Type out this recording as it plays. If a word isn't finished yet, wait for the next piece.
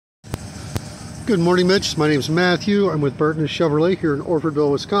Good morning, Mitch. My name is Matthew. I'm with Burton Chevrolet here in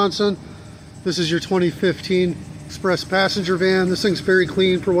Orfordville, Wisconsin. This is your 2015 Express passenger van. This thing's very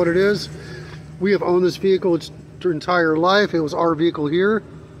clean for what it is. We have owned this vehicle its entire life. It was our vehicle here.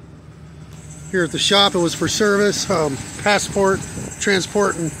 Here at the shop, it was for service, passport,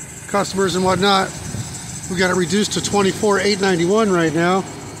 transporting customers and whatnot. We got it reduced to $24,891 right now.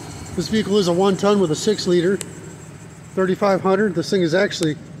 This vehicle is a 1-ton with a 6-liter, 3,500. This thing is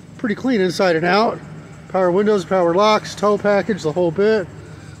actually pretty clean inside and out. Power windows, power locks, tow package, the whole bit.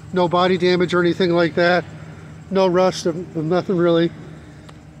 No body damage or anything like that. No rust of nothing really.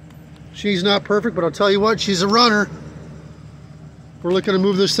 She's not perfect, but I'll tell you what, she's a runner. We're looking to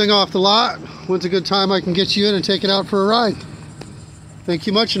move this thing off the lot. When's a good time I can get you in and take it out for a ride? Thank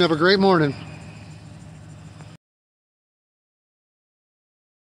you much and have a great morning.